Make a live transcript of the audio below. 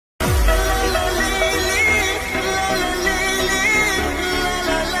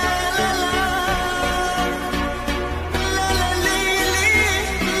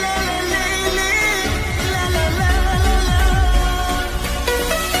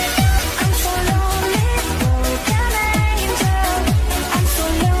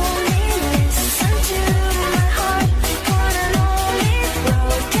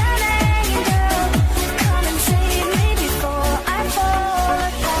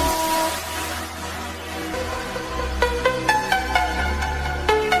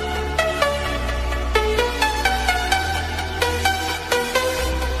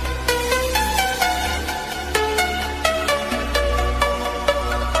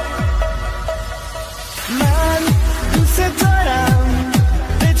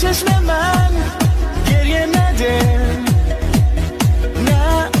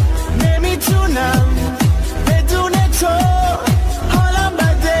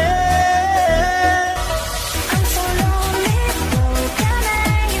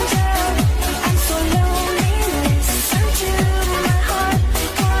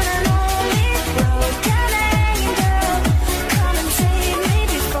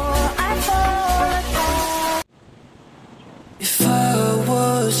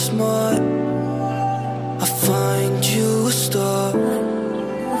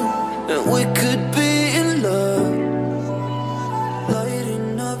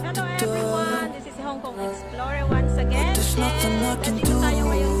nothing I can Nandito do. tayo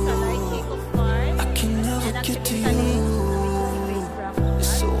ngayon sa Lai Chi Kok Park. I can never Yan ang get to pinuntahan you. ni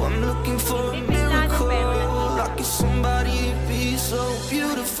So I'm looking for a Hindi plano, miracle. pero nandito Like kami. it's somebody be so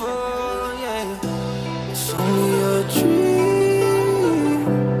beautiful, yeah. It's only a dream.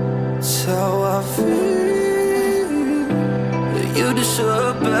 It's how I feel. That you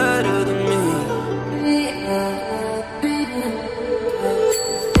deserve better than me.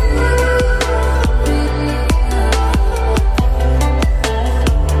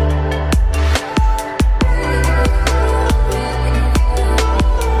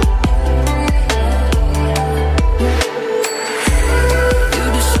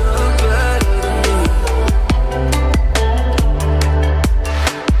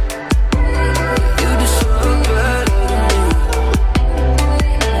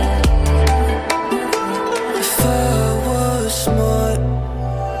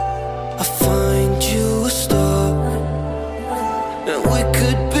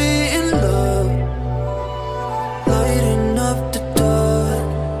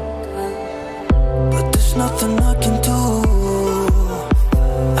 Nothing I can do.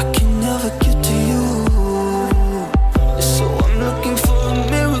 I can never get to you. So I'm looking for a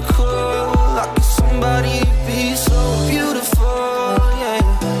miracle. Like it's somebody be so beautiful,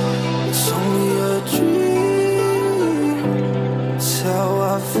 yeah. It's only a dream. It's how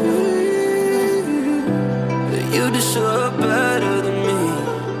I feel. That you deserve better than me.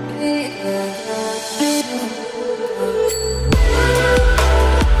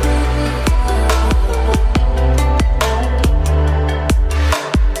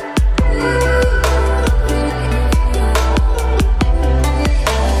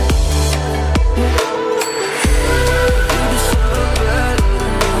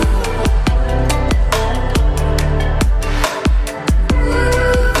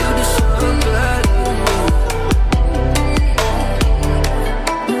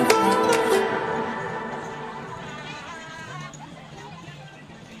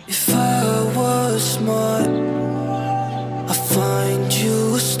 If I was smart, I'd find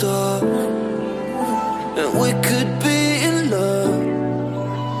you a star, and we could be in love,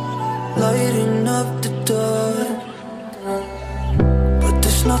 lighting up the dark. But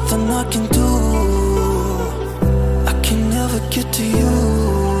there's nothing I can do. I can never get to you.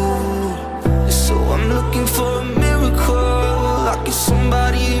 So I'm looking for a miracle. Like it's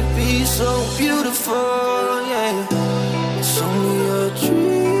somebody be so beautiful, yeah. It's only a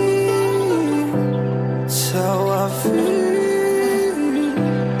dream. It's how I feel.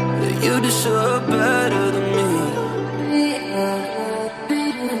 That you deserve better than me.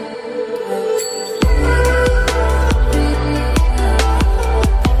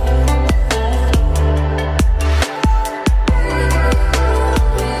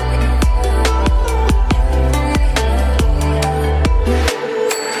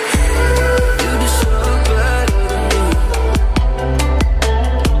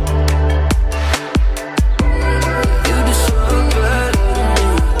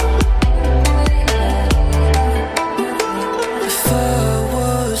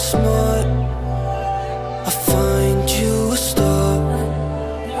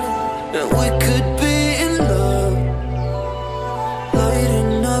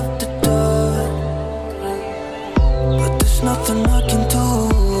 Nothing I can do.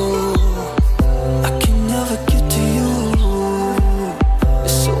 I can never get to you.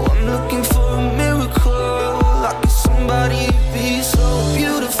 So I'm looking for a miracle. Like it's somebody be so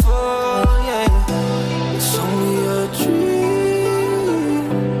beautiful, yeah. It's only a dream.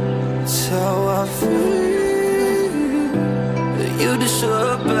 It's how I feel. That you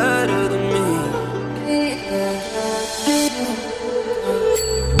deserve better than me.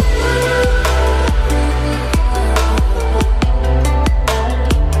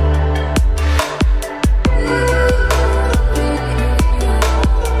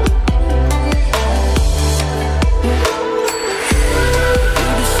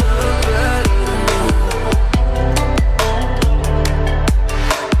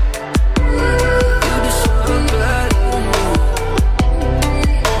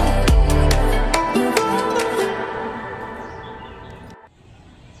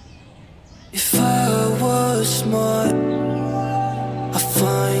 If I was smart, I'd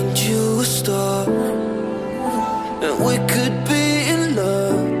find you a star, and we could be in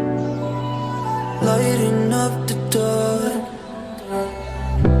love, lighting up the dark.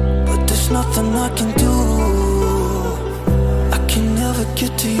 But there's nothing I can do. I can never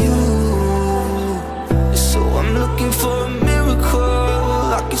get to you. So I'm looking for a miracle.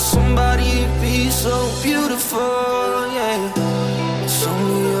 Like it's somebody be so beautiful, yeah. It's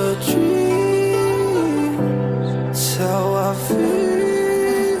only a dream. It's how I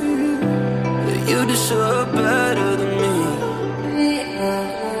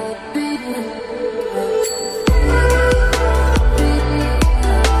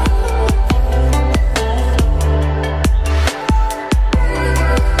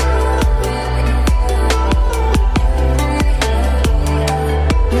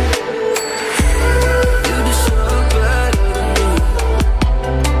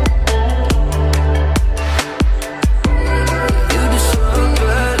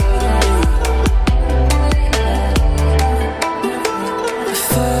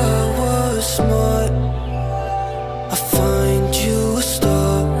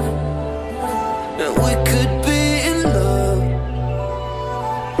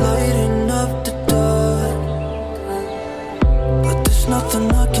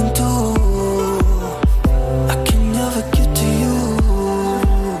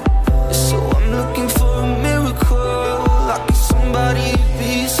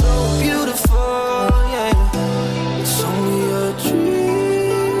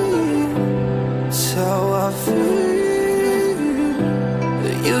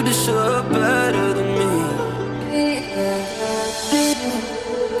You deserve better than me.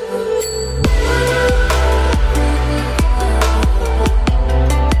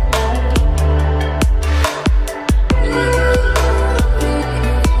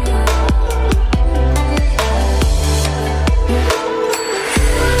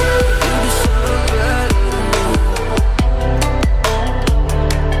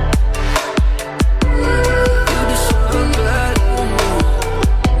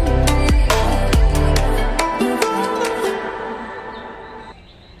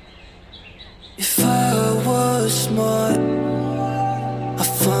 If I was smart,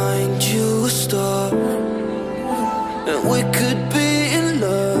 I'd find you a star, and we could be in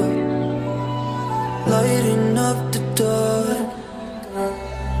love, lighting up the dark.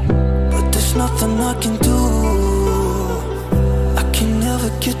 But there's nothing I can do, I can never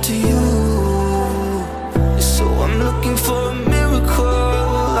get to you. So I'm looking for a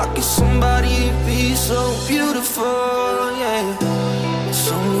miracle, like it's somebody to be so beautiful, yeah. It's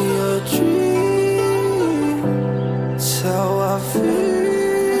only a dream, it's how I feel.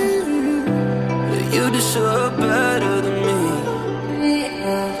 But you deserve better than me.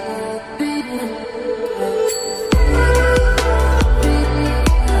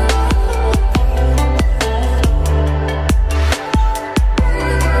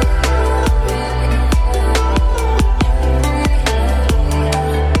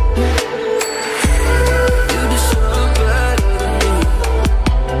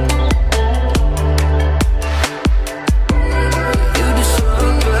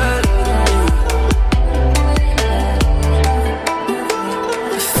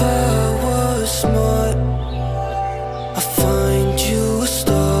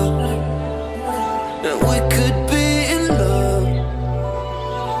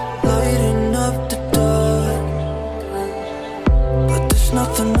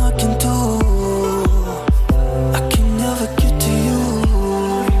 Nothing I can do, I can never get to you.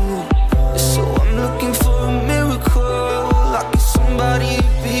 So I'm looking for a miracle, like it's somebody to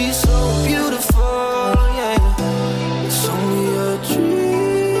be so beautiful, yeah. It's only a dream,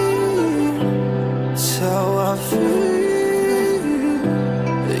 it's how I feel.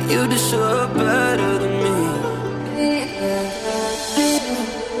 That you deserve better than me.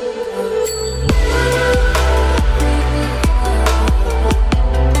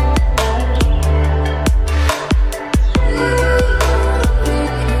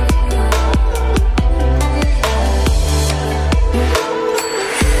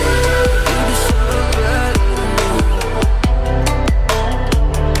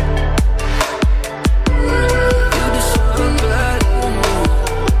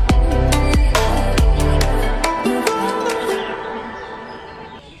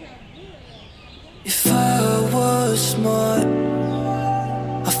 If I was smart,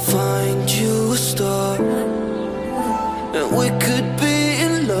 I'd find you a star, and we could be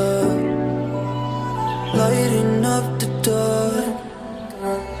in love, lighting up the dark.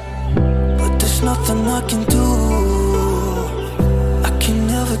 But there's nothing I can do, I can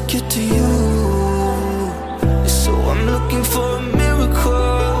never get to you. So I'm looking for a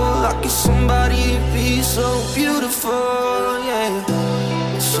miracle, like it's somebody to be so beautiful, yeah.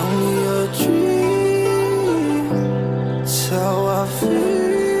 It's only a dream, it's how I feel.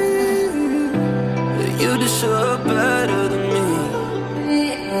 That you deserve better than me.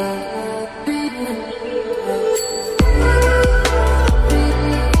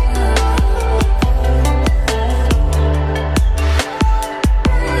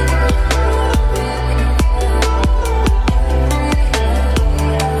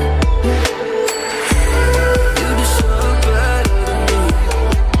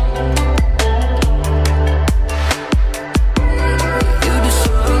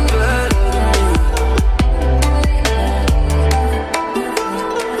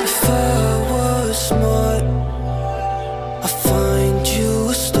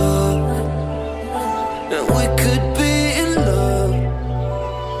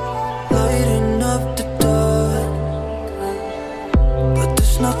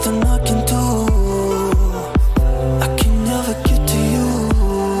 Nothing I can do, I can never get to you.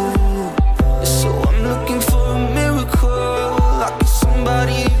 So I'm looking for a miracle, like it's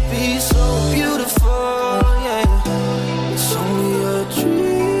somebody to be so beautiful, yeah. It's only a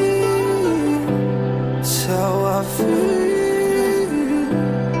dream, it's how I feel.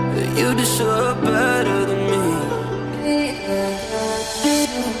 That you deserve better than me.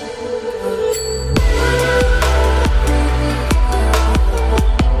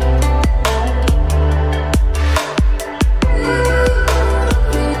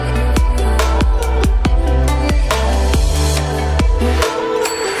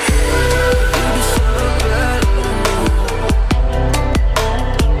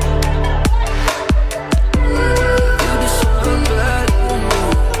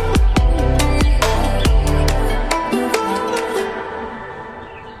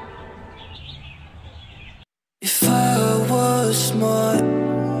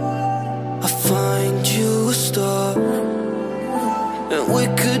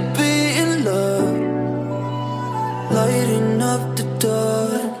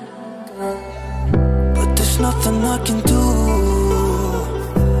 nothing I can do.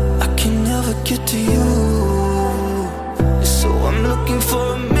 I can never get to you. So I'm looking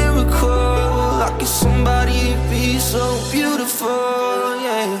for a miracle. Like it's somebody be so beautiful.